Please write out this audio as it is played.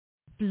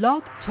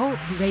Blog Talk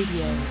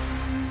Radio.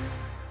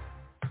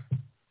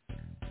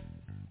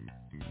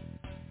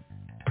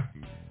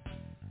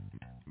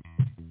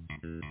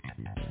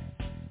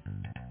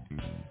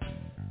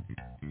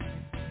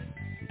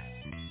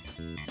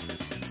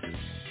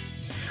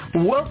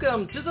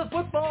 Welcome to the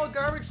Football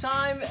Garbage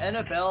Time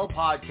NFL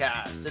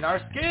podcast, in our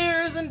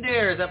Scares and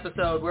Dares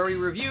episode where we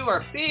review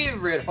our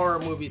favorite horror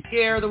movie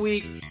scare of the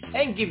week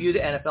and give you the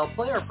NFL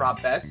player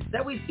prop bets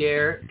that we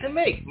dare to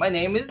make. My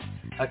name is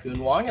Hakun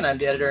Wong, and I'm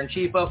the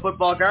editor-in-chief of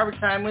Football Garbage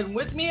Time, and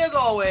with me as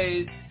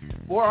always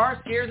for our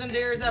Scares and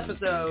Dares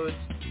episodes,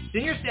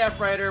 senior staff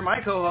writer,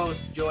 my co-host,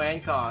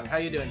 Joanne Kong. How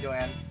you doing,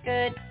 Joanne?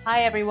 Good.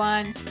 Hi,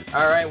 everyone.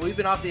 All right, we've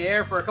been off the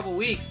air for a couple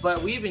weeks,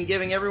 but we've been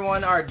giving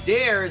everyone our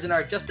dares in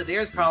our Just the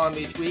Dares column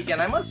each week, and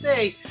I must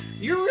say,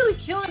 you're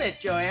really killing it,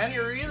 Joanne.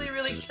 You're really,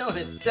 really killing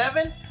it.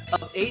 7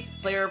 of 8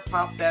 player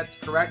prop bets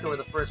correct over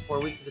the first 4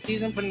 weeks of the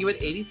season, putting you at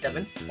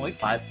 87.5%.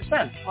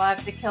 Well, I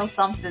have to kill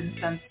something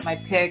since my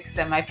picks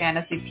and my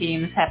fantasy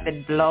teams have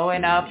been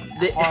blowing up.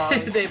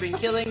 They've been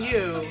killing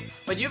you,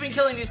 but you've been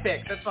killing these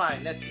picks. That's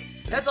fine.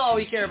 That's all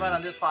we care about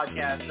on this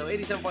podcast. So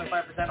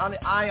 87.5%. On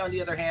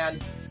the other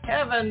hand,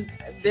 haven't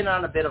been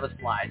on a bit of a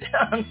slide.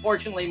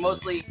 Unfortunately,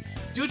 mostly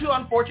due to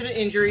unfortunate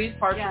injuries,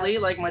 partially,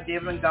 like my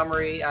David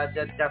Montgomery, that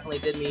definitely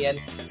did me in.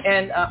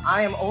 And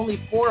I am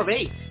only 4 of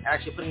 8,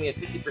 actually putting me at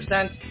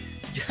 50%.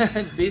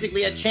 It's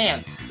basically a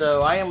chance.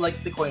 So I am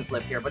like the coin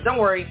flip here. But don't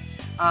worry,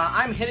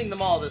 I'm hitting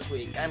them all this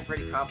week. I'm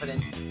pretty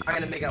confident I'm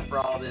going to make up for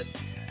all of this.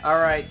 All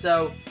right,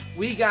 so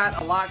we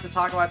got a lot to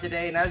talk about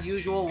today. And as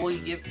usual, we'll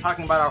be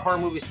talking about our horror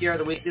movie scare of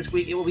the week. This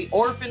week, it will be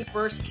Orphan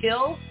First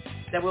Kill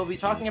that we'll be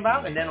talking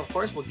about. And then, of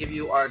course, we'll give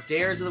you our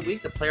dares of the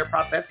week, the player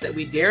prop bets that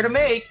we dare to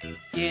make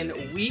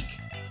in week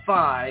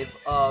 5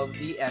 of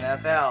the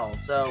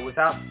NFL. So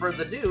without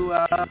further ado,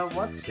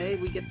 let's say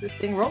we get this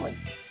thing rolling.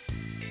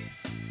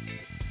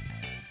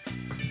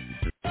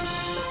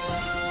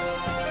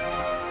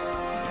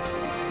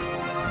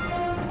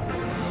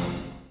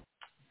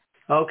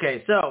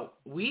 Okay, so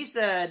we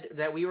said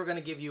that we were going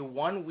to give you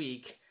 1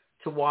 week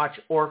to watch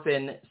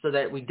Orphan so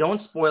that we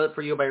don't spoil it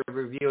for you by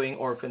reviewing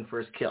Orphan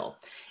First Kill.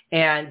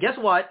 And guess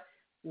what?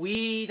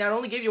 We not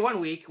only gave you 1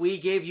 week, we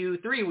gave you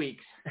 3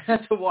 weeks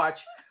to watch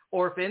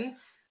Orphan.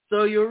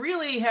 So you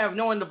really have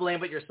no one to blame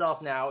but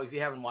yourself now if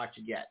you haven't watched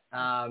it yet.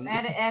 And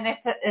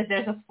if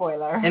there's a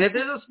spoiler. And if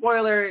there's a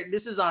spoiler,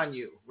 this is on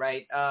you,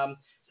 right?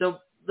 But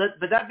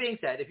that being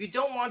said, if you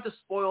don't want to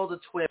spoil the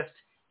twist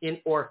in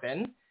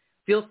Orphan,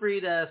 feel free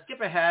to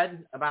skip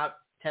ahead about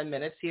 10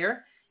 minutes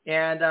here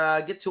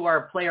and get to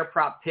our player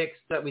prop picks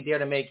that we dare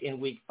to make in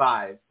week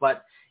 5.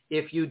 But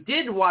if you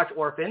did watch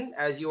Orphan,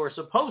 as you were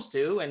supposed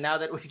to, and now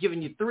that we've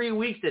given you 3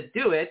 weeks to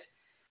do it,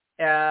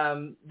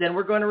 then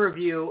we're going to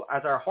review,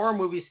 as our horror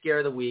movie scare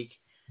of the week,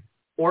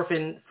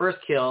 Orphan First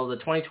Kill, the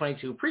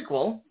 2022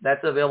 prequel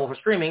that's available for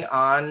streaming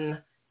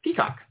on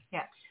Peacock.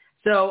 Yeah.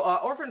 So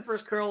Orphan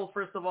First Kill,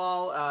 first of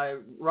all,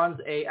 runs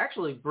a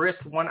actually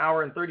brisk 1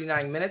 hour and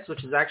 39 minutes,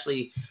 which is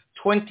actually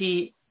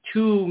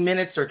 22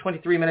 minutes or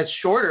 23 minutes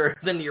shorter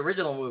than the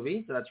original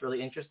movie. So that's really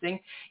interesting.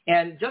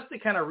 And just to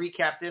kind of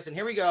recap this, and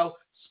here we go.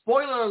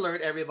 Spoiler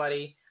alert,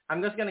 everybody.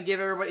 I'm just going to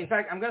give everybody, in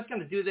fact, I'm just going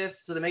to do this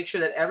so to make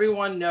sure that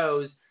everyone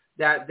knows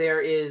that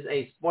there is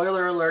a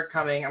spoiler alert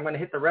coming. I'm going to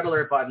hit the red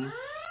alert button.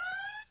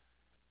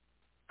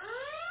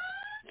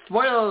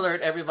 Spoiler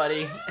alert,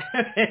 everybody.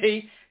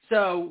 Okay.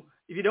 So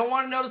if you don't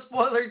want to know the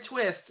spoiler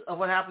twist of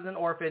what happens in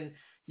Orphan,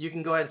 you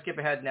can go ahead and skip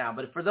ahead now.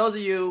 But for those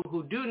of you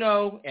who do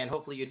know, and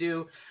hopefully you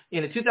do,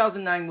 in the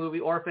 2009 movie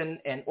Orphan,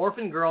 an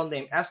orphan girl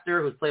named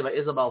Esther, who's played by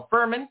Isabel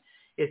Furman,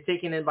 is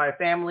taken in by a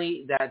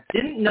family that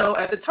didn't know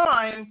at the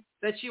time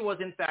that she was,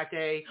 in fact,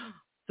 a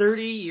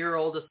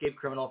 30-year-old escaped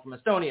criminal from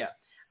Estonia,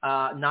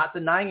 not the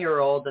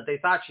 9-year-old that they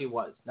thought she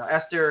was. Now,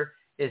 Esther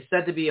is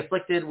said to be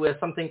afflicted with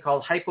something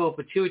called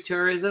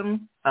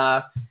hypopituitarism,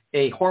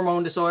 a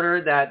hormone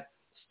disorder that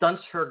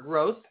stunts her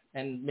growth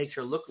and makes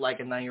her look like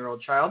a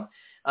 9-year-old child.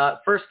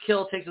 First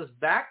Kill takes us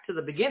back to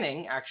the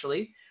beginning,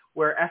 actually,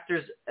 where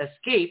Esther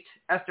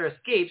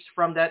escapes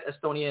from that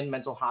Estonian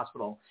mental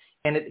hospital.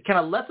 And it kind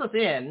of lets us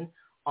in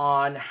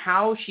on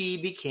how she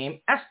became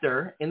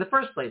Esther in the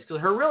first place,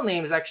 because her real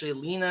name is actually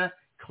Lena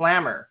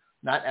Klammer,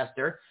 not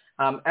Esther.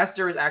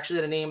 Esther is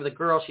actually the name of the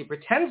girl she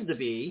pretends to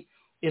be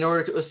in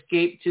order to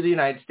escape to the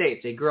United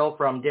States, a girl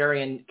from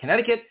Darien,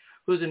 Connecticut,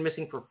 who's been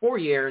missing for 4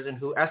 years and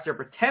who Esther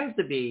pretends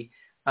to be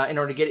in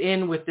order to get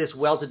in with this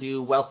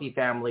well-to-do, wealthy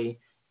family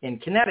in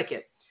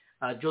Connecticut.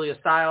 Julia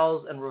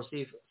Stiles and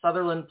Roseif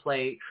Sutherland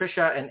play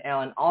Tricia and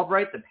Alan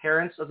Albright, the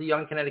parents of the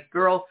young Connecticut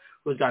girl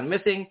who's gone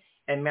missing,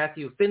 and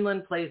Matthew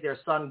Finland plays their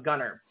son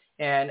Gunnar.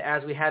 And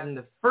as we had in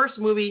the first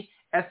movie,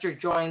 Esther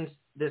joins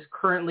this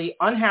currently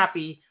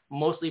unhappy,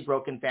 mostly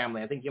broken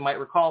family. I think you might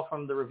recall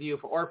from the review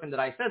for Orphan that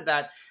I said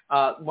that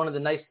one of the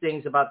nice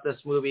things about this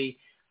movie,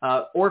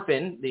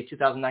 Orphan, the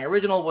 2009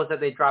 original, was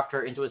that they dropped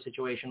her into a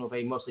situation with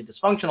a mostly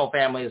dysfunctional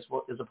family as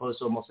opposed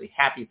to a mostly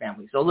happy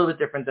family. So a little bit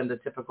different than the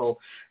typical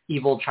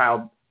evil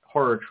child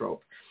horror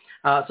trope.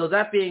 So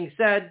that being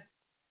said,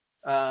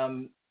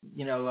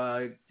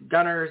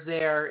 Gunner's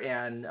there,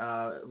 and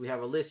we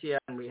have Alicia,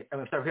 and we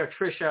have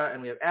Trisha,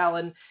 and we have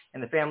Alan,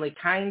 and the family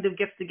kind of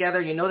gets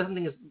together. You know that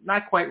something is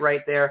not quite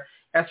right there.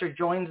 Esther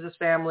joins this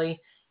family,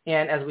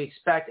 and as we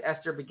expect,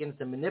 Esther begins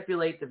to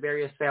manipulate the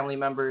various family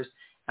members,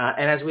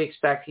 and as we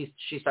expect,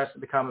 she starts to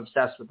become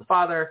obsessed with the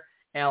father,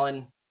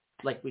 Alan,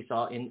 like we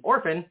saw in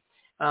Orphan.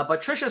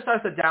 But Trisha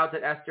starts to doubt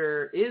that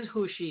Esther is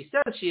who she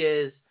says she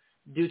is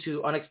due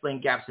to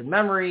unexplained gaps in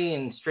memory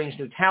and strange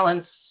new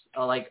talents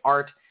like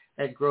art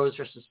that grows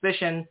her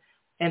suspicion,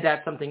 and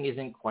that something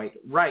isn't quite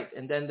right.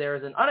 And then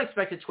there's an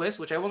unexpected twist,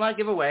 which I will not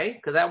give away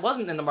because that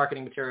wasn't in the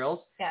marketing materials.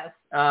 Yes.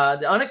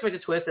 The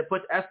unexpected twist that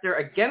puts Esther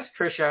against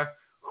Trisha,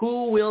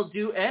 who will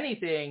do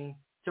anything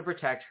to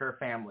protect her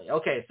family.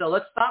 Okay, so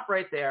let's stop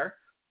right there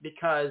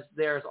because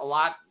there's a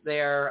lot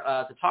there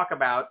to talk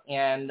about.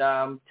 And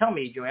tell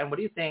me, Joanne, what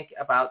do you think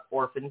about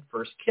Orphan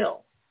First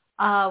Kill?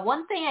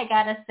 One thing I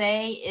gotta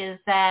say is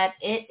that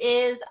it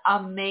is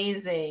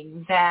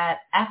amazing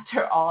that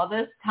after all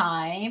this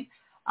time,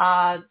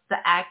 the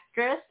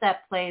actress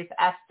that plays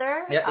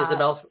Esther,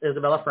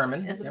 Isabella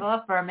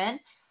Furman, Furman,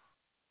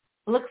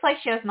 looks like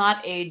she has not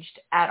aged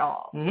at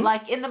all. Mm-hmm.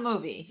 Like in the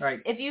movie, right?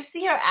 If you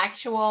see her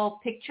actual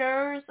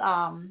pictures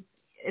on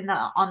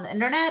the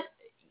internet,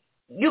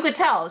 you could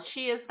tell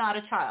she is not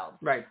a child,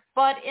 right?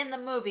 But in the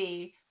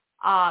movie,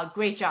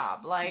 great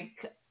job. Like,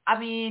 I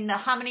mean,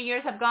 how many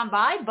years have gone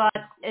by, but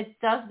it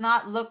does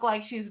not look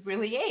like she's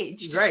really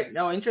aged. Right.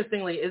 No,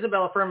 interestingly,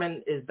 Isabella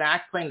Furman is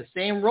back playing the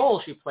same role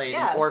she played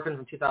in Orphan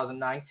from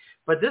 2009,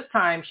 but this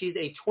time she's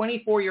a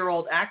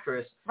 24-year-old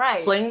actress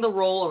playing the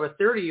role of a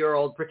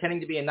 30-year-old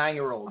pretending to be a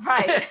 9-year-old.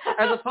 Right.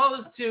 As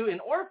opposed to in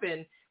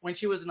Orphan, when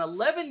she was an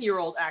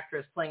 11-year-old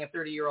actress playing a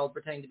 30-year-old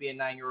pretending to be a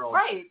 9-year-old.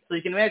 Right. So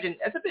you can imagine,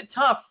 that's a bit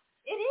tough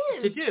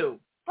to do.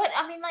 But,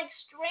 I mean, like,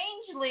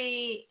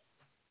 strangely,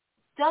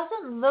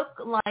 doesn't look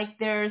like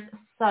there's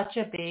such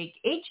a big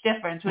age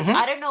difference, which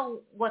I don't know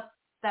what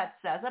that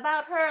says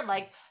about her.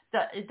 Like,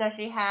 does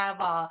she have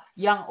a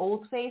young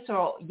old face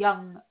or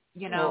young,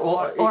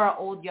 or an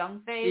old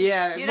young face?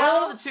 Yeah,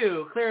 one of the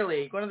two,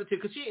 clearly. One of the two.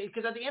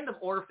 Because at the end of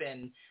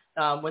Orphan,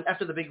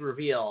 after the big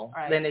reveal,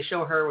 then they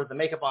show her with the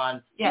makeup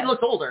on. She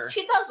looks older.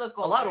 She does look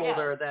older. A lot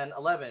older than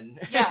 11.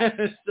 Yeah.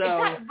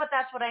 So, but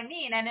that's what I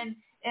mean. And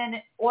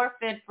in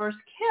Orphan First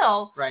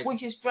Kill, when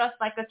she's dressed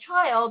like a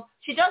child,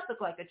 she does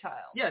look like a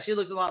child. Yeah, she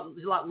looks a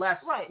lot less.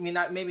 Right. I mean,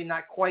 maybe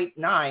not quite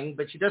 9,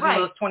 but she doesn't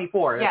look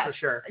 24. That's for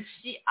sure.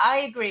 I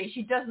agree.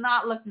 She does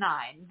not look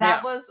 9.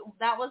 That was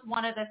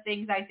one of the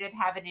things I did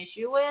have an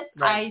issue with.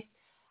 Right.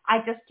 I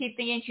just keep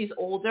thinking she's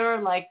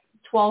older, like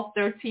 12,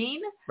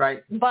 13.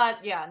 Right. But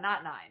yeah,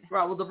 not 9.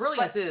 Right. Well, the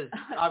brilliance is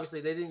obviously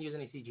they didn't use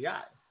any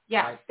CGI.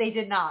 Yes, they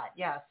did not,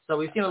 yes. So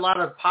we've seen a lot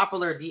of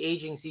popular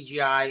de-aging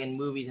CGI in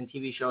movies and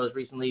TV shows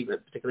recently,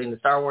 but particularly in the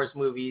Star Wars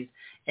movies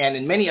and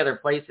in many other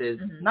places.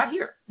 Not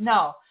here.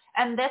 No.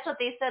 And that's what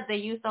they said. They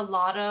used a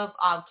lot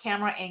of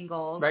camera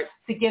angles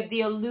to give the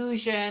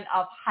illusion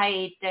of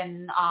height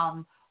and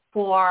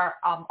for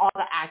all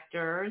the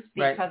actors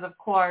because, of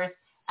course,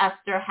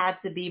 Esther had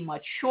to be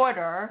much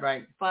shorter.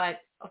 Right.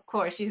 But of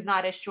course, she's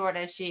not as short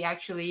as she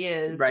actually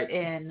is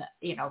in,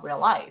 real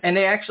life. And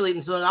they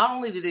actually, so not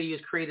only did they use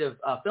creative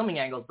filming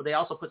angles, but they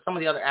also put some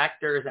of the other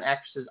actors and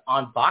actresses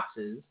on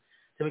boxes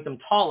to make them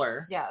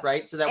taller,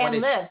 right? So that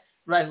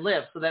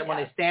lift, so that when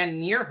they stand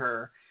near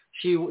her,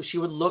 she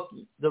would look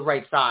the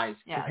right size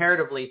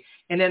comparatively.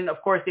 And then,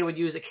 of course, they would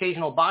use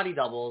occasional body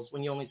doubles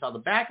when you only saw the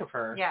back of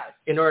her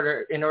in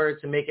order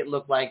to make it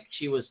look like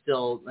she was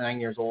still 9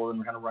 years old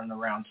and kind of running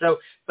around. So,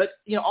 but,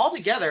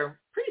 altogether,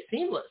 pretty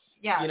seamless.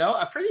 Yeah.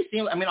 A pretty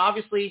seamless. I mean,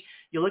 obviously,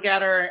 you look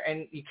at her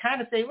and you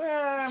kind of say,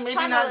 well, maybe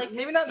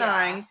not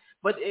 9.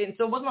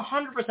 So it wasn't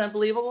 100%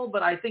 believable,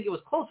 but I think it was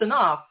close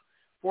enough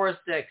for us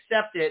to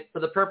accept it for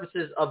the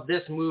purposes of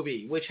this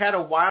movie, which had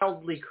a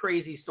wildly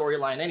crazy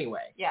storyline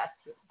anyway. Yes.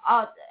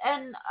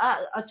 And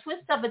a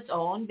twist of its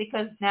own,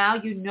 because now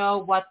you know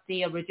what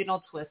the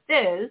original twist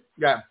is.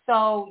 Yeah.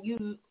 So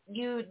you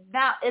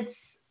now it's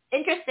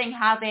interesting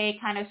how they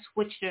kind of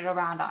switched it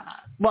around on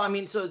us. Well, I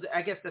mean, so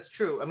I guess that's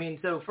true. I mean,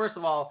 so first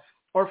of all,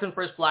 Orphan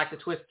First Black,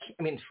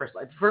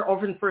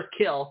 Orphan First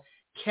Kill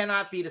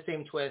cannot be the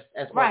same twist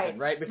as Orphan,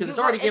 right? Because it's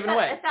already given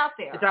away. It's out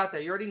there. It's out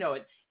there. You already know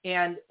it.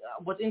 And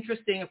what's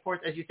interesting, of course,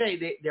 as you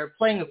say, they're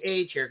playing of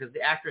age here because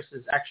the actress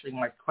is actually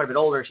quite a bit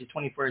older. She's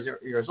 24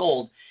 years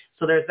old.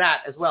 So there's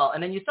that as well.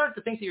 And then you start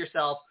to think to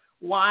yourself,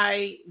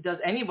 why does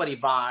anybody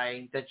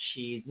buy that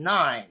she's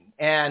 9?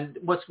 And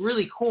what's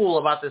really cool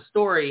about this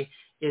story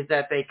is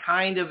that they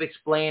kind of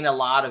explain a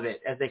lot of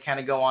it as they kind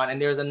of go on.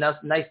 And there's a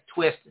nice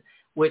twist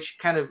which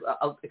kind of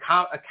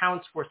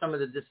accounts for some of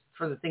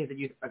the things that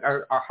you have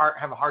a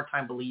hard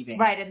time believing.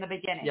 Right, in the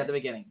beginning. Yeah, the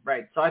beginning.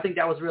 Right. So I think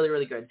that was really,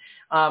 really good.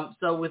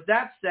 So with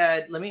that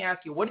said, let me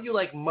ask you, what did you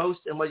like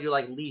most and what did you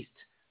like least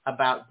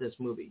about this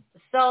movie?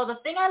 So the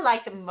thing I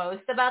liked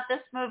most about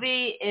this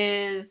movie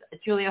is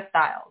Julia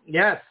Stiles.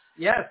 Yes,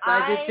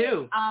 I did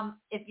too.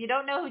 If you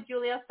don't know who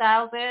Julia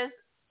Stiles is,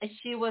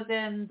 she was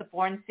in the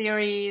Bourne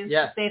series,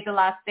 yes. Save the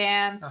Last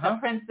Dance, The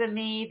Prince and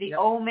Me, The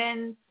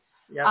Omens.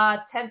 Yep.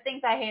 10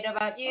 Things I Hate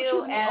About You. She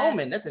was in and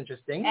Omen. That's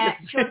interesting. And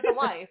she was the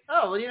wife.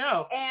 Oh, well, you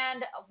know.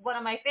 And one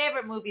of my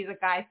favorite movies, A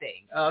Guy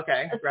Thing.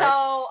 Okay, right.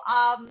 So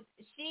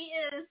she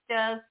is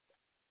just,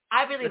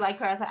 I really like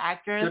her as an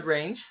actress. Good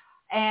range.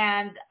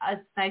 And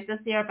it's nice to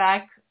see her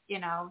back,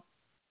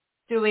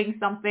 doing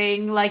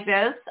something like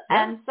this.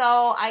 Yeah. And so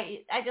I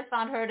just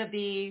found her to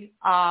be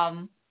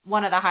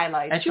one of the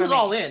highlights. And she was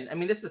all in. I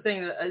mean, this is the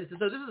thing.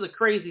 So this is a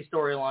crazy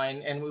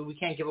storyline, and we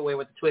can't give away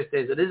what the twist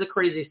is. It is a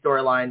crazy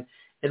storyline.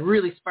 It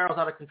really spirals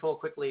out of control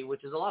quickly,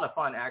 which is a lot of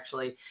fun,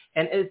 actually.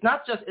 And it's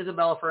not just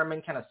Isabella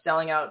Fuhrman kind of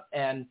selling out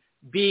and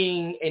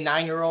being a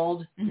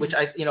 9-year-old, which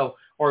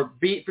or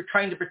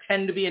trying to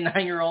pretend to be a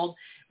 9-year-old,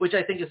 which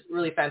I think is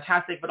really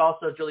fantastic, but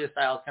also Julia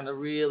Stiles kind of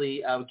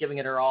really giving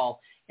it her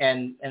all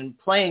and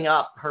playing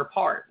up her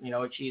part.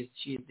 She's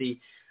the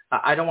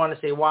I don't want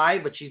to say why,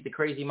 but she's the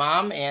crazy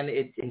mom, and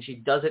she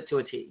does it to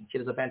a T. She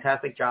does a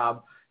fantastic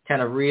job,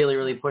 kind of really,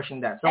 really pushing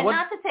that. So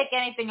not to take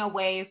anything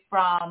away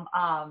from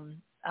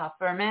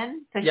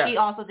Fuhrman, because she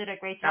also did a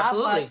great job.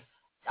 Absolutely.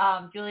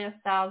 But Julia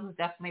Stiles is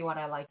definitely what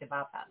I liked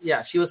about that.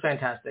 Yeah, she was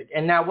fantastic.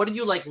 And now, what did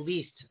you like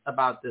least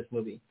about this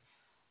movie?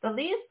 The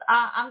least,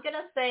 I'm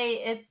gonna say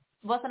it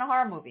wasn't a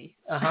horror movie.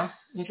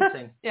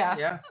 Interesting.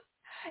 Yeah.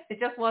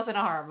 It just wasn't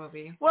a horror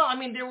movie. Well, I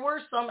mean, there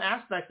were some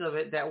aspects of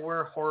it that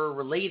were horror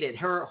related,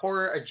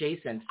 horror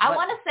adjacent. I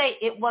want to say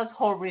it was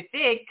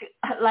horrific,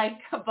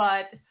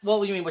 but.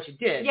 Well, you mean what you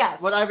did? Yes.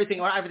 Everything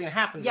that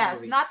happened in the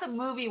movie. Yes, not the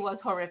movie was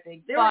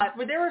horrific. But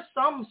there were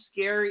some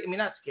scary,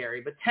 not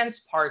scary, but tense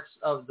parts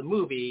of the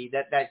movie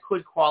that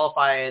could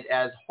qualify it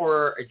as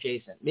horror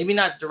adjacent. Maybe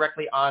not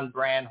directly on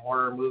brand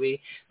horror movie,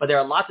 but there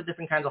are lots of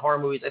different kinds of horror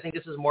movies. I think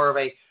this is more of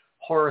a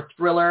horror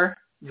thriller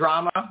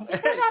drama. You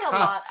say that a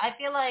lot. I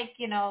feel like,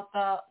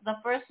 the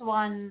first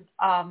one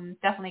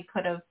definitely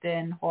could have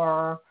been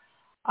horror.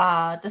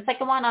 The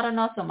second one, I don't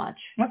know so much.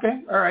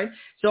 Okay, all right.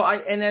 So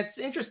and that's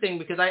interesting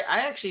because I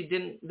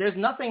actually there's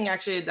nothing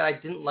actually that I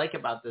didn't like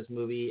about this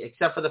movie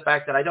except for the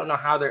fact that I don't know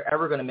how they're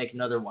ever going to make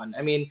another one.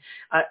 I mean,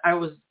 it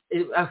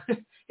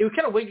would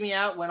kind of wig me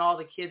out when all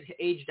the kids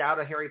aged out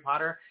of Harry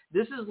Potter.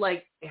 This is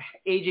like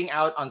aging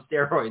out on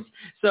steroids.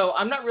 So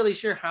I'm not really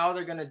sure how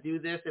they're going to do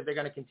this, if they're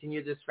going to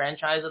continue this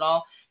franchise at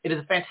all. It is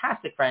a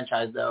fantastic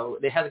franchise, though.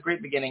 They had a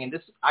great beginning, and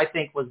this, I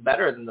think, was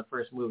better than the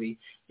first movie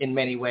in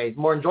many ways.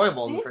 More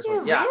enjoyable than the first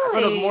movie. Yeah, I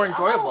thought it was more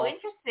enjoyable. Oh,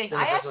 interesting.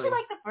 I actually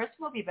like the first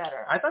movie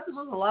better. I thought this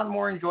was a lot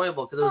more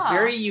enjoyable because it was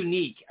very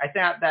unique. I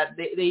thought that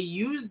they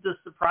used the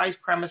surprise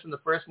premise in the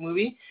first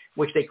movie,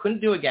 which they couldn't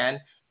do again,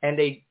 and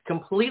they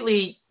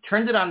completely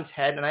turned it on its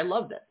head, and I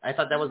loved it. I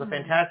thought that was a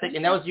fantastic,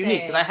 and that was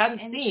unique, because I hadn't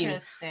seen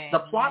the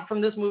plot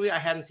from this movie I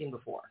hadn't seen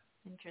before.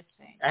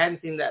 Interesting. I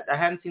hadn't seen that. I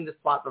hadn't seen this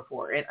plot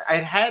before. And I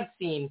had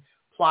seen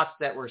plots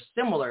that were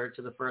similar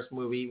to the first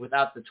movie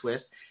without the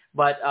twist,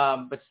 but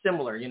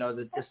similar,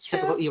 this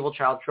typical evil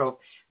child trope.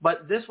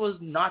 But this was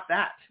not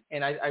that,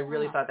 and I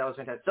really thought that was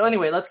fantastic. So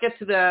anyway, let's get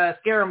to the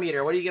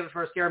Scarometer. What do you give it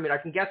for a Scarometer? I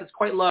can guess it's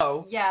quite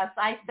low. Yes,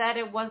 I said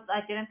it was.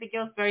 I didn't think it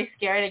was very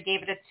scary. I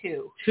gave it a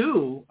 2.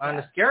 2 on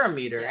the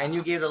Scarometer, and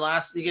you gave it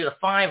a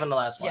 5 on the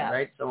last one,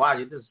 right? So wow,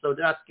 this is so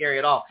not scary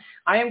at all.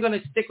 I am going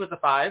to stick with the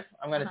 5.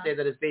 I'm going to say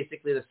that it's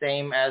basically the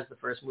same as the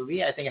first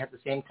movie. I think it has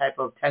the same type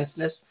of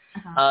tenseness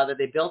that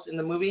they built in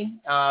the movie.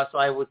 So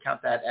I would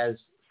count that as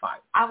 5.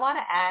 I want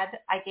to add,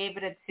 I gave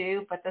it a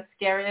 2, but the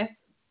scariest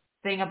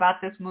thing about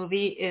this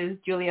movie is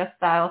Julia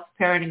Stiles'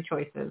 parenting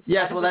choices.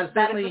 Yes, that's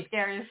certainly the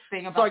scariest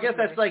thing about. So I guess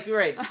that's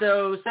right.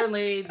 So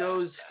certainly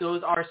those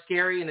are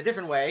scary in a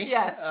different way.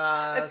 Yes,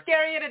 it's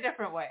scary in a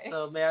different way.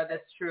 So yeah,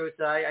 that's true.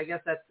 So I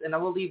guess and I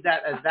will leave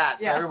that as that.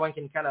 So everyone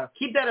can kind of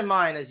keep that in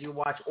mind as you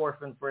watch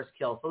Orphan First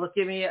Kill. So let's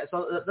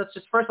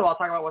just first of all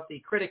talk about what the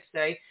critics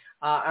say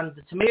on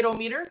the Tomato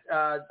Meter.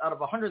 Out of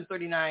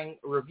 139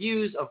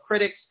 reviews of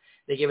critics,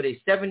 they give it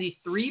a 73%.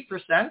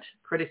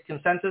 Critics'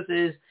 consensus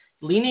is,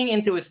 leaning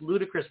into its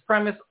ludicrous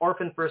premise,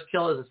 Orphan First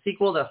Kill is a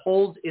sequel that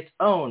holds its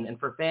own, and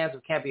for fans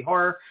of campy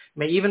horror,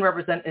 may even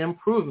represent an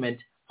improvement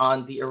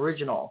on the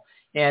original.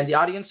 And the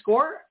audience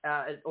score,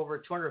 over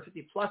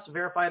 250 plus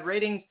verified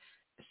ratings,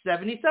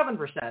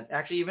 77%,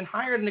 actually even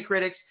higher than the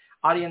critics.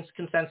 Audience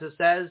consensus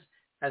says,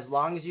 as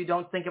long as you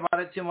don't think about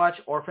it too much,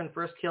 Orphan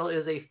First Kill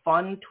is a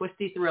fun,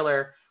 twisty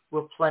thriller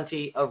with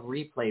plenty of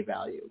replay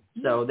value.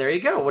 So there you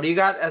go. What do you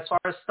got as far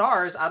as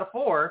stars out of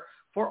 4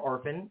 for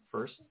Orphan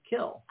First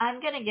Kill?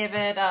 I'm going to give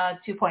it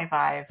 2.5.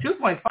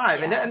 2.5.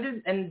 Yeah.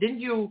 And didn't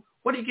you,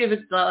 what did you give it?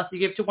 You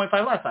gave 2.5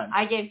 last time.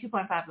 I gave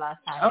 2.5 last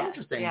time. Oh,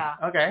 interesting. Yeah.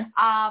 Okay.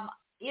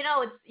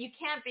 You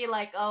can't be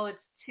like, it's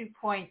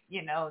 2.3,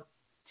 you know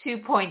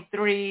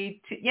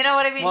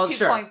what I mean? Well, 2.4.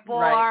 Sure.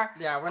 Right.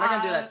 Yeah, we're not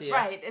going to do that to you.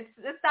 Right.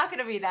 It's not going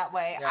to be that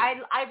way. Yeah.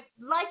 I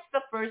liked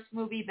the first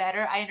movie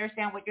better. I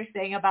understand what you're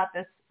saying about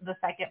the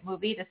second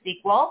movie, the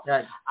sequel.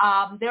 Right.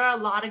 There are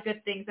a lot of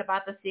good things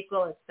about the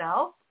sequel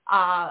itself.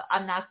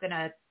 I'm not going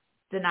to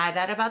deny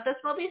that about this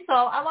movie, so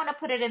I want to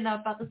put it in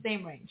about the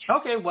same range.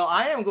 Okay, well,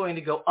 I am going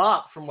to go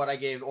up from what I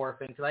gave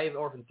Orphan, because I gave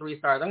Orphan 3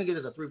 stars. I'm going to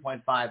give this a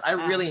 3.5. I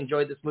really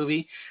enjoyed this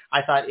movie.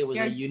 I thought it was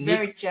a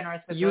very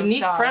generous with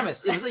unique those premise.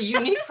 It was a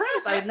unique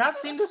premise. I had not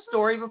seen this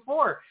story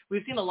before.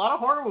 We've seen a lot of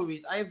horror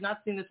movies. I have not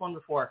seen this one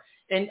before.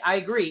 And I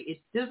agree, it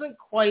doesn't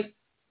quite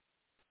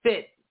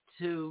fit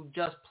to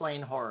just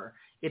plain horror.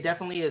 It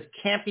definitely is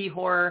campy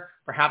horror,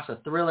 perhaps a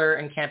thriller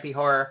and campy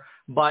horror,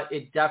 but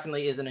it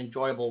definitely is an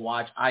enjoyable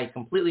watch. I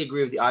completely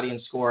agree with the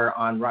audience score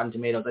on Rotten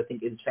Tomatoes. I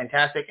think it's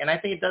fantastic, and I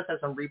think it does have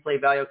some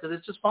replay value because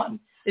it's just fun.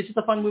 It's just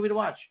a fun movie to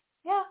watch.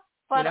 Yeah,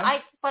 but you know?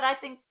 I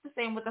think the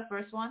same with the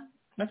first one.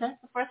 Okay.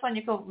 The first one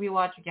you could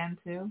rewatch again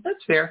too.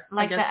 That's fair.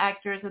 Like the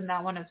actors in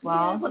that one as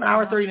well. Yeah, but 1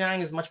 hour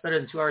 39 is much better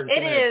than 2 hours and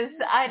 10 minutes. It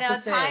is. I know.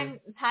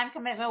 Time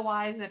commitment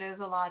wise, it is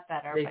a lot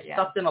better. They but yeah.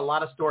 stuffed in a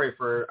lot of story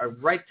for the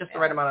right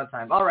amount of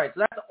time. All right,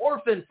 so that's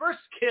Orphan First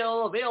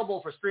Kill, available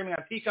for streaming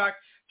on Peacock.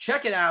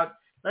 Check it out.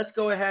 Let's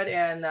go ahead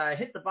and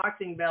hit the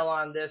boxing bell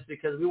on this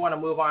because we want to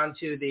move on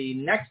to the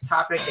next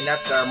topic, and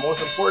that's our most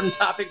important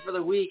topic for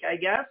the week, I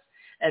guess,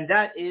 and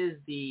that is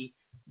the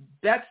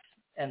bets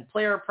and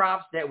player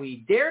props that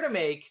we dare to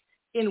make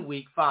in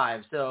Week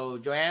 5. So,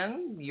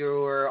 Joanne,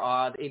 you're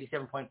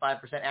 87.5%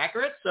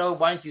 accurate, so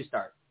why don't you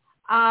start?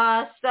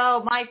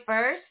 So my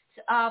first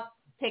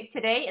pick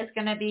today is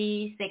going to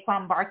be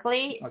Saquon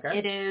Barkley. Okay.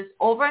 It is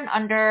over and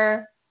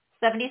under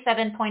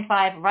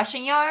 77.5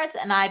 rushing yards,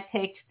 and I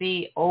picked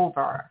the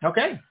over.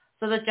 Okay.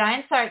 So the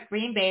Giants are at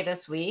Green Bay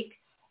this week,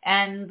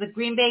 and the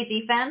Green Bay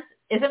defense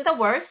isn't the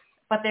worst,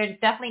 but they're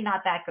definitely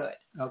not that good.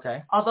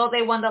 Okay. Although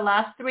they won the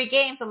last 3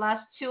 games, the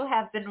last 2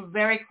 have been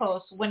very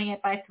close, winning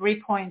it by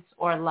 3 points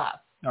or less.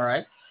 All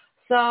right.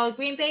 So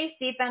Green Bay's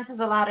defense has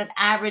allowed an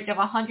average of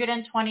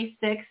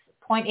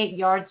 126.8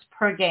 yards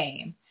per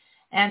game.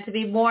 And to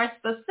be more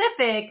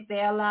specific,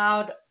 they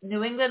allowed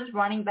New England's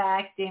running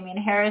back, Damian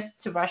Harris,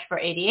 to rush for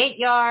 88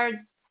 yards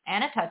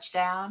and a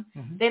touchdown.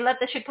 Mm-hmm. They let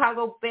the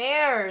Chicago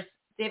Bears,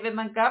 David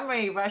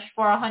Montgomery, rush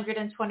for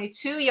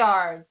 122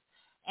 yards.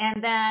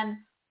 And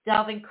then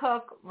Dalvin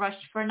Cook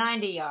rushed for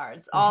 90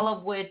 yards, all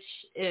of which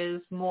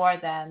is more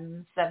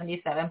than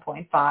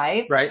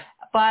 77.5. Right.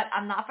 But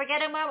I'm not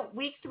forgetting about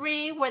Week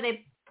 3 where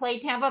they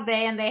played Tampa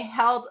Bay and they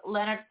held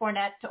Leonard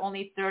Fournette to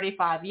only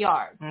 35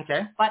 yards.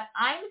 Okay. But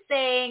I'm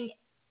saying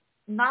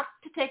not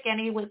to take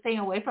anything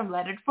away from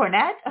Leonard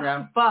Fournette,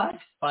 yeah. but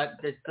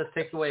let's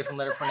take away from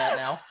Leonard Fournette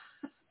now.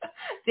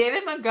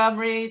 David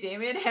Montgomery,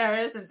 Damian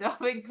Harris, and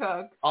Dalvin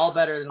Cook. All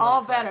better than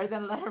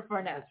Leonard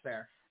Fournette. That's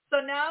fair. So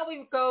now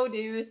we go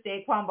to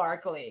Saquon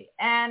Barkley.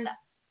 And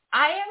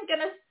I'm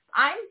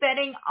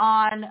betting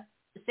on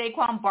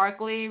Saquon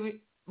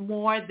Barkley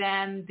more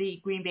than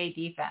the Green Bay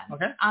defense.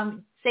 Okay.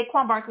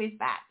 Saquon Barkley's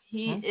back.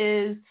 He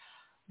is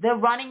the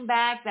running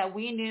back that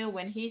we knew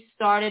when he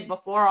started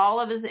before all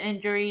of his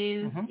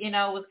injuries,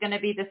 was going to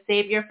be the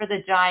savior for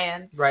the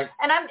Giants. Right.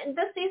 And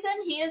this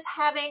season he is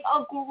having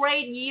a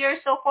great year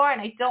so far,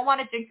 and I don't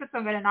want to jinx it, so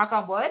I'm going to knock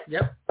on wood.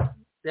 Yep,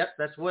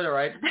 that's wood, all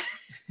right.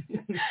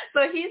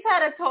 So he's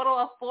had a total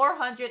of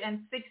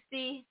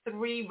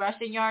 463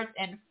 rushing yards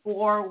in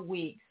 4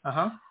 weeks.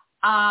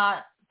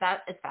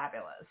 That is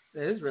fabulous.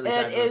 It is really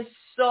fabulous. It is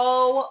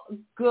so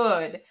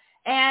good.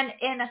 And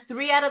in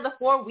 3 out of the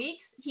 4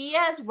 weeks, he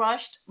has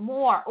rushed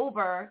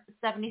over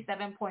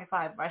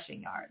 77.5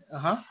 rushing yards.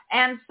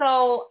 And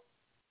so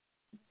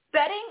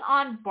betting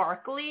on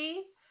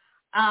Barkley,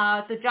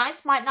 the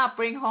Giants might not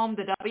bring home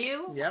the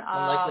W. Yeah,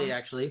 unlikely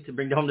actually to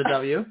bring home the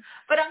W.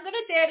 But I'm going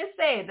to dare to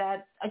say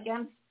that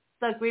against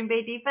the Green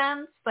Bay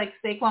defense, like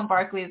Saquon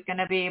Barkley is going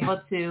to be able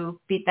to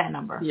beat that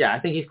number. Yeah, I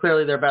think he's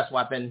clearly their best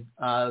weapon,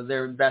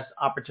 their best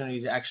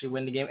opportunity to actually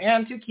win the game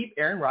and to keep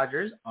Aaron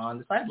Rodgers on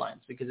the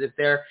sidelines. Because if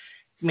they're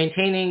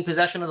maintaining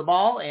possession of the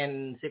ball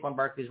and Saquon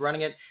Barkley is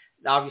running it,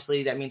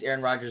 obviously that means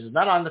Aaron Rodgers is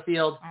not on the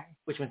field,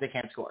 which means they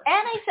can't score. And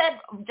I said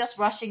just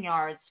rushing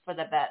yards for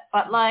the bet.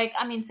 But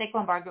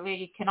Saquon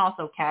Barkley can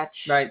also catch.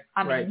 Right.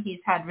 He's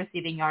had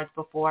receiving yards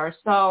before.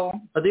 So.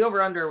 But the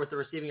over-under with the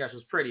receiving yards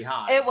was pretty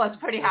high. It was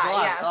pretty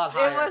high, a lot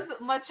higher. It was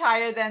much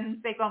higher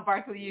than Saquon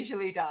Barkley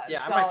usually does.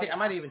 Yeah, so, I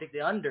might even take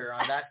the under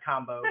on that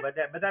combo. But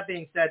that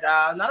being said,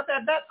 not a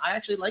bad bet. I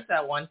actually like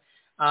that one.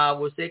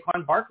 With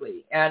Saquon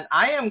Barkley. And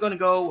I am going to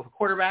go with a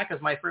quarterback as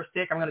my first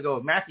pick. I'm going to go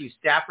with Matthew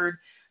Stafford.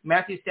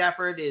 Matthew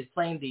Stafford is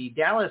playing the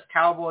Dallas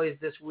Cowboys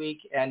this week,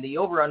 and the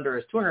over-under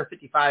is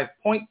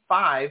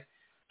 255.5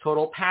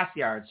 total pass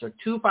yards. So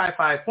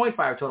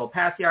 255.5 total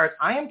pass yards.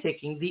 I am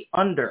taking the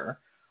under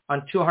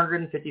on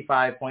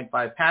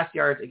 255.5 pass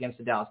yards against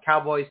the Dallas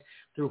Cowboys.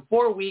 Through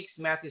 4 weeks,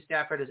 Matthew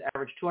Stafford has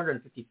averaged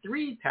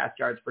 253 pass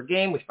yards per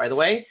game, which, by the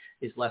way,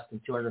 is less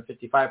than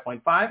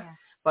 255.5. Yeah.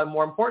 But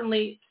more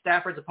importantly,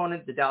 Stafford's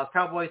opponent, the Dallas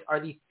Cowboys, are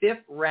the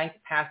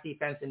 5th-ranked pass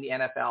defense in the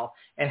NFL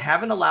and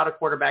haven't allowed a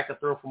quarterback to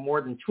throw for more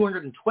than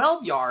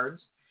 212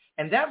 yards.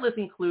 And that list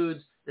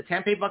includes the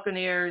Tampa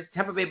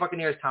Bay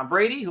Buccaneers Tom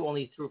Brady, who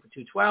only threw for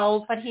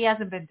 212. But he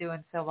hasn't been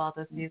doing so well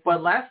this season.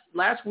 But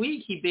last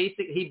week,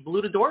 he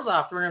blew the doors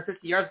off,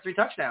 350 yards, 3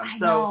 touchdowns. I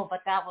know, but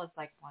that was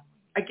like 1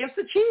 week. Against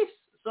the Chiefs.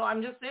 So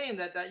I'm just saying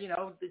that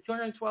the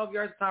 212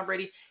 yards of Tom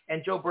Brady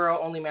and Joe Burrow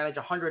only managed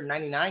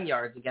 199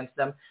 yards against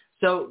them.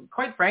 So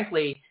quite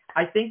frankly,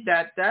 I think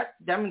that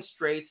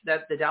demonstrates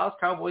that the Dallas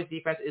Cowboys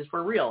defense is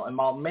for real. And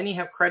while many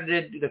have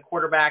credited the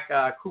quarterback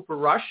Cooper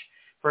Rush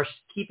for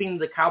keeping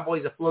the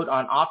Cowboys afloat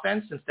on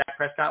offense since Dak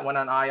Prescott went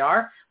on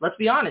IR, let's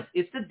be honest,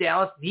 it's the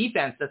Dallas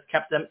defense that's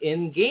kept them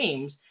in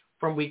games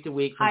from week to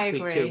week, from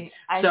week two.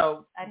 I'd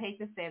hate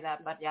to say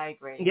that, but yeah, I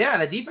agree. Yeah,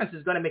 and the defense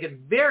is going to make it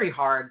very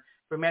hard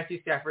for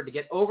Matthew Stafford to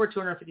get over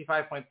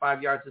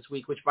 255.5 yards this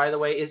week, which, by the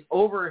way, is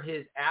over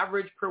his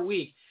average per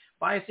week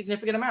by a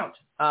significant amount.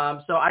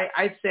 So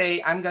I'd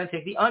say I'm going to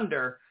take the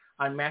under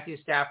on Matthew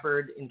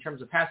Stafford in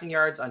terms of passing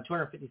yards on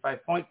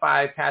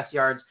 255.5 pass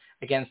yards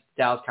against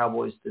the Dallas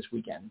Cowboys this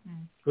weekend.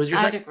 Who's your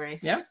I'd agree.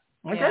 Yeah?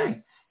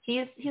 Okay.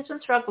 Yeah. He's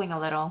been struggling a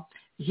little.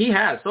 He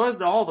has. So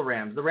has all the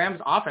Rams. The Rams'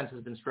 offense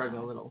has been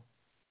struggling a little.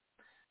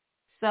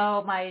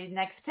 So my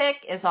next pick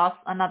is also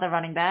another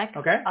running back.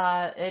 Okay.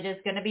 It is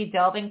going to be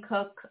Dalvin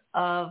Cook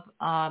of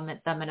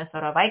the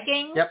Minnesota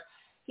Vikings. Yep.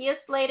 He is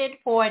slated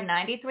for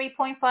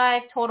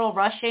 93.5 total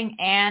rushing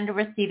and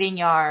receiving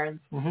yards.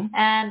 Mm-hmm.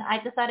 And I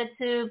decided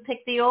to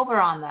pick the over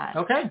on that.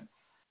 Okay.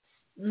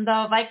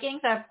 The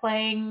Vikings are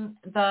playing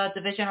the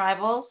division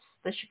rivals,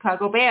 the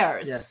Chicago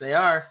Bears. Yes, they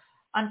are.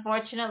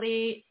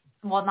 Fortunately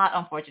for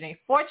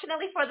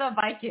the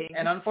Vikings.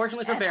 And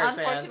unfortunately for Bears fans.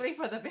 Unfortunately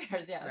for the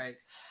Bears, yes. Right.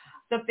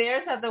 The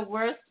Bears have the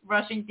worst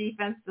rushing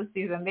defense this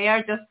season. They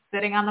are just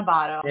sitting on the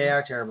bottom. They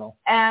are terrible.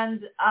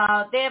 And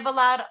they have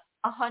allowed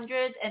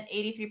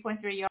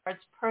 183.3 yards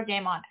per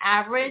game on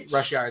average.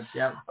 Rush yards,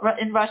 yeah.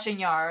 In rushing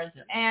yards.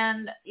 Yeah.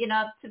 And,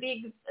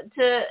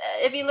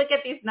 if you look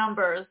at these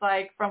numbers,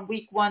 like from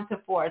week 1 to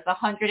 4, it's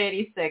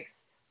 186,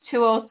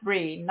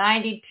 203,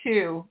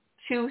 92,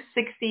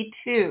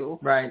 262.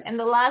 Right. In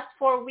the last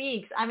 4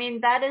 weeks. I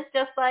mean, that is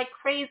just like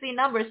crazy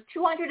numbers.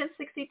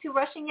 262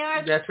 rushing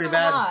yards. That's pretty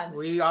bad. On.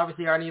 We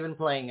obviously aren't even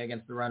playing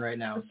against the run right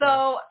now.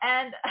 So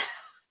and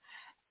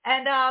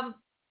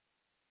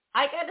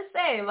I gotta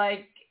say,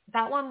 like,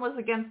 that one was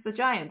against the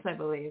Giants, I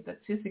believe,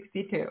 at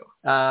 262.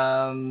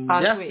 Yeah.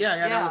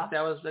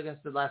 That was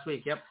against the last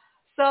week. Yep.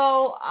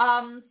 So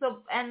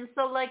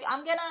like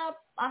I'm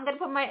gonna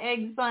put my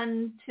eggs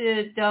on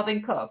to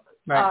Dalvin Cook.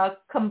 Right.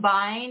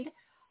 Combined,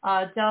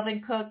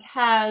 Dalvin Cook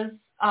has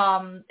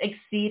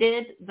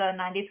exceeded the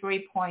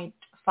 93.5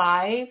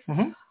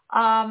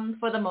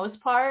 for the most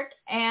part,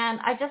 and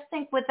I just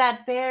think with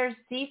that Bears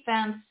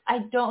defense, I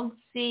don't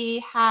see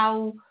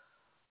how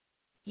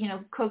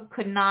Cook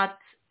could not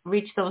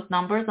reach those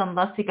numbers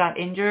unless he got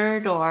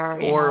injured or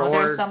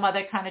there's some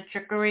other kind of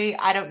trickery.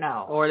 I don't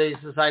know. Or they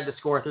just decide to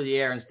score through the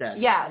air instead.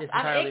 Yes.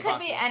 It could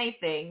be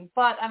anything.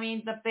 But, I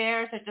mean, the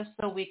Bears are just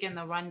so weak in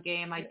the run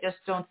game. I just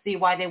don't see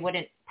why they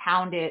wouldn't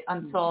pound it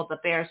until the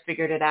Bears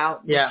figured it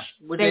out. Yeah.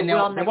 They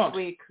will next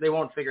week. They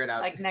won't figure it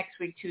out. Like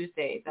next week,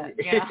 Tuesday.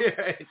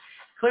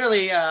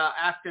 Clearly,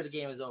 after the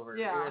game is over.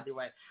 Yeah. Either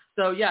way.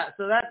 So that,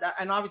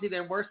 and obviously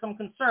there were some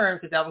concerns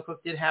because Dalvin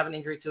Cook did have an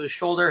injury to his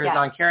shoulder, his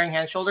non-carrying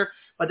hand shoulder.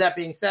 But that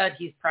being said,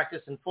 he's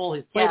practiced in full.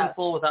 He's played in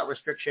full without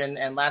restriction.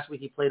 And last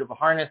week he played with a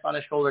harness on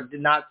his shoulder.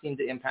 Did not seem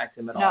to impact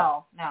him at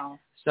all. No.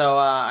 So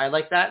I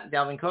like that,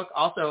 Dalvin Cook.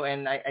 Also,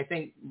 and I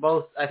think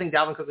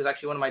Dalvin Cook is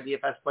actually one of my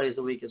DFS plays of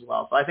the week as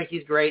well. So I think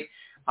he's great.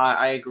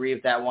 I agree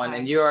with that one. Right.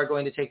 And you are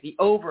going to take the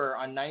over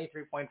on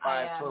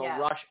 93.5 total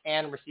rush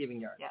and receiving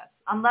yards. Yes.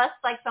 Unless,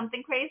 like,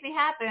 something crazy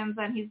happens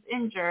and he's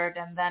injured,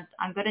 and then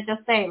I'm going to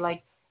just say,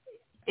 like,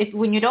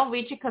 when you don't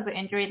reach it because of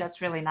injury, that's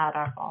really not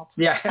our fault.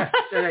 Yeah,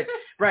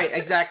 right,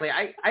 exactly.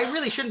 I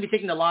really shouldn't be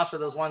taking the loss for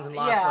those ones and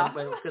lost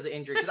when because of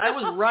injury. Because I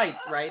was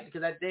right?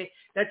 Because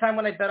that time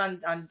when I bet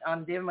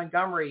on David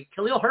Montgomery,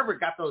 Khalil Herbert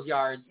got those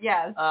yards.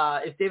 Yes.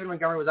 If David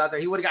Montgomery was out there,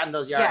 he would have gotten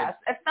those yards. Yes.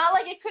 It's not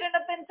like it couldn't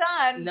have been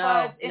done,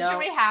 but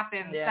injury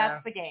happens. Yeah.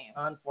 That's the game.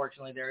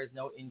 Unfortunately, there is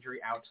no injury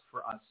out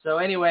for us. So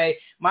anyway,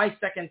 my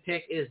second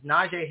pick is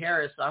Najee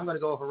Harris. So I'm going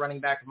to go over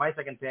running back with my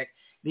second pick.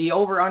 The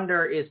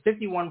over-under is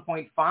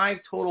 51.5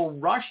 total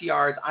rush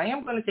yards. I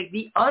am going to take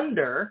the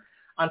under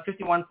on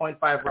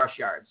 51.5 rush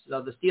yards.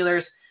 So the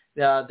Steelers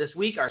this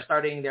week are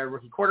starting their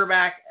rookie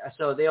quarterback,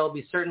 so they'll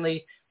be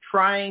certainly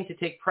trying to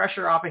take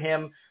pressure off of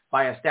him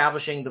by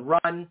establishing the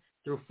run.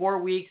 Through 4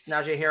 weeks,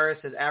 Najee Harris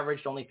has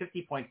averaged only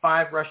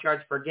 50.5 rush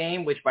yards per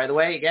game, which, by the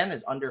way, again,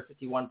 is under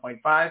 51.5.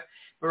 But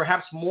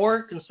perhaps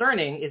more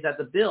concerning is that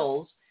the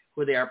Bills,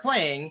 who they are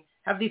playing,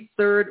 have the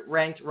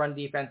third-ranked run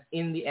defense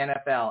in the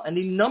NFL and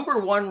the number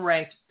one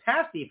ranked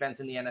pass defense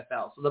in the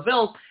NFL. So the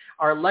Bills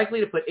are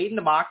likely to put 8 in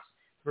the box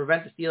to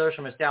prevent the Steelers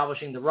from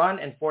establishing the run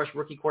and force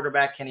rookie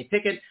quarterback Kenny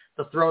Pickett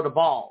to throw the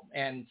ball.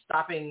 And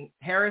stopping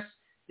Harris,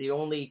 the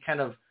only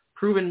kind of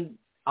proven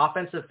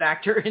offensive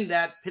factor in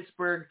that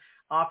Pittsburgh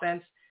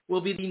offense,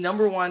 will be the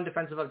number one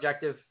defensive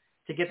objective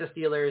to get the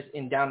Steelers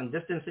in down and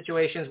distance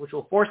situations, which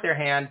will force their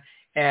hand.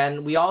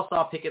 And we all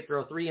saw Pickett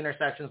throw 3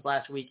 interceptions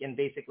last week in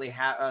basically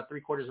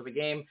 3/4 of a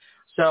game.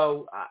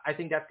 So I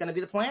think that's going to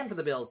be the plan for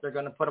the Bills. They're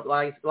going to put up a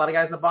lot of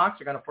guys in the box.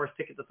 They're going to force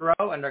Pickett to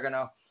throw, and they're going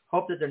to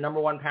hope that their number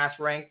one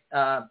ranked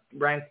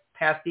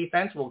pass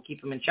defense will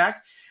keep them in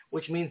check.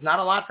 which means not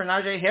a lot for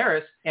Najee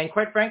Harris. And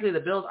quite frankly, the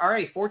Bills are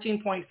a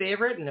 14-point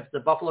favorite, and if the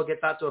Buffalo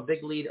gets out to a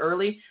big lead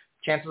early,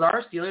 chances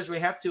are Steelers may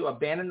have to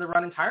abandon the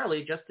run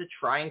entirely just to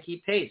try and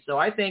keep pace. So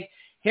I think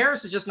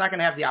Harris is just not going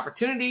to have the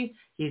opportunity.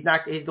 He's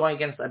going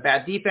against a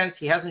bad defense.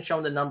 He hasn't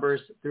shown the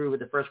numbers through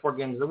the first 4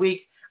 games of the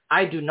week.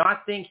 I do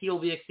not think he'll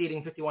be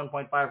exceeding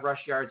 51.5 rush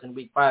yards in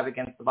week 5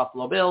 against the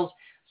Buffalo Bills.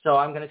 So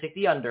I'm going to take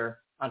the under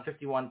on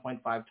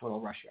 51.5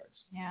 total rush yards.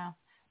 Yeah.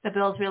 The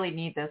Bills really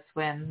need this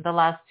win. The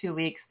last 2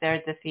 weeks,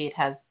 their defeat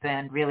has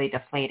been really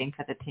deflating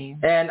for the team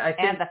and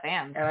the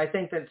fans. And I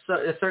think that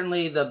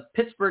certainly the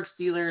Pittsburgh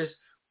Steelers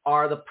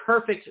are the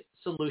perfect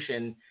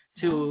solution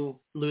to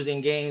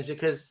losing games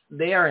because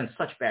they are in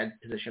such bad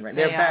position right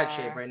now. They're in bad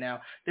shape right now.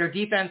 Their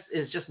defense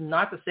is just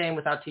not the same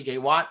without T.J.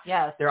 Watt.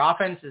 Yes. Their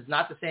offense is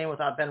not the same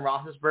without Ben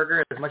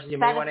Roethlisberger, as much as you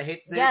may want to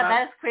hate to say about.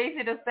 That is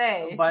crazy to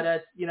say. But,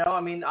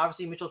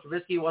 obviously Mitchell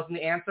Trubisky wasn't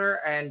the answer,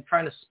 and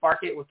trying to spark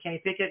it with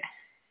Kenny Pickett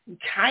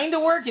kind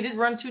of worked. He did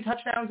run 2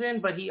 touchdowns in,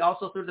 but he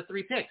also threw the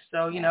 3 picks.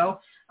 So,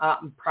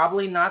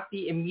 probably not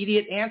the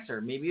immediate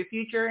answer. Maybe a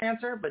future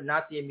answer, but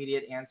not the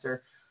immediate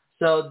answer.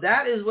 So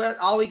that is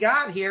all we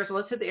got here. So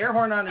let's hit the air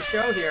horn on the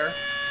show here.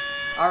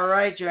 All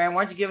right, Joanne,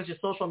 why don't you give us your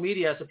social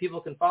media so people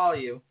can follow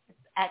you?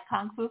 At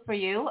Kung Fu For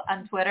You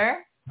on Twitter.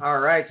 All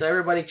right, so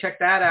everybody check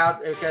that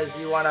out because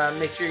you want to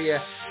make sure you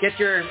get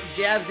your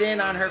jabs in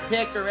on her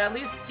picks, or at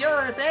least give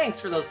her thanks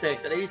for those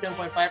picks at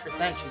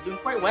 87.5%. She's doing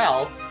quite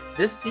well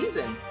this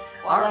season.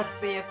 Well, let's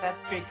see if that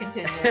streak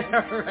continues.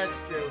 That's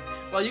true.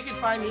 Well, you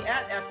can find me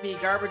at FB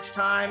Garbage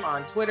Time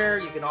on Twitter.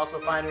 You can also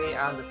find me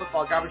on the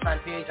Football Garbage Time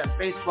page on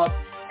Facebook.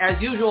 As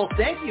usual,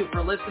 thank you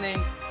for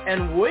listening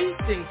and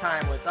wasting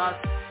time with us.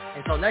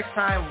 Until next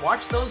time,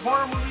 watch those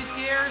horror movie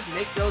scares,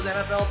 make those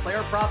NFL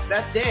player prop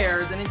bet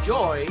dares, and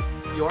enjoy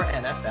your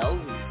NFL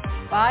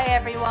week. Bye,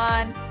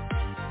 everyone.